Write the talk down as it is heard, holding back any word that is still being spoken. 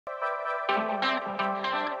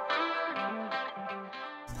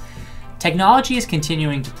Technology is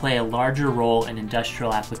continuing to play a larger role in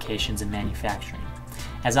industrial applications and manufacturing.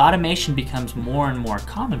 As automation becomes more and more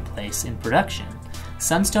commonplace in production,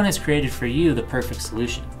 Sunstone has created for you the perfect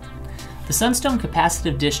solution. The Sunstone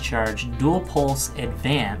Capacitive Discharge Dual Pulse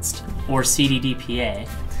Advanced, or CDDP-A,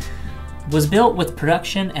 was built with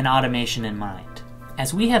production and automation in mind.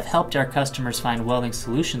 As we have helped our customers find welding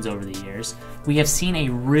solutions over the years, we have seen a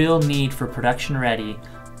real need for production-ready,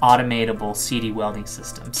 automatable CD welding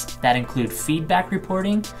systems that include feedback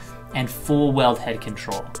reporting and full weld head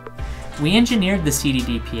control. We engineered the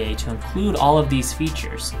CDDP-A to include all of these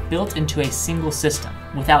features built into a single system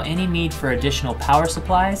without any need for additional power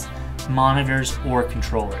supplies, monitors, or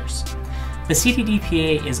controllers. The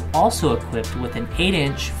CDDP-A is also equipped with an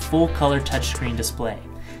 8-inch full-color touchscreen display,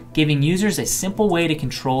 giving users a simple way to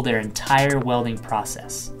control their entire welding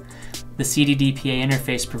process. The CDDP-A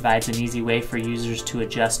interface provides an easy way for users to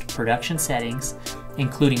adjust production settings,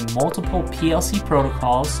 including multiple PLC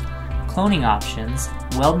protocols, cloning options,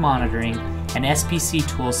 weld monitoring, and SPC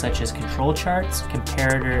tools such as control charts,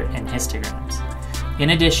 comparator, and histograms.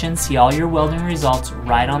 In addition, see all your welding results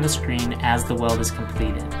right on the screen as the weld is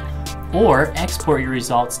completed, or export your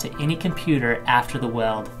results to any computer after the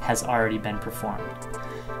weld has already been performed.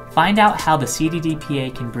 Find out how the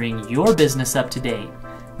CDDP-A can bring your business up to date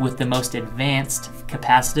with the most advanced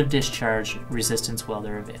capacitive discharge resistance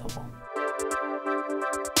welder available.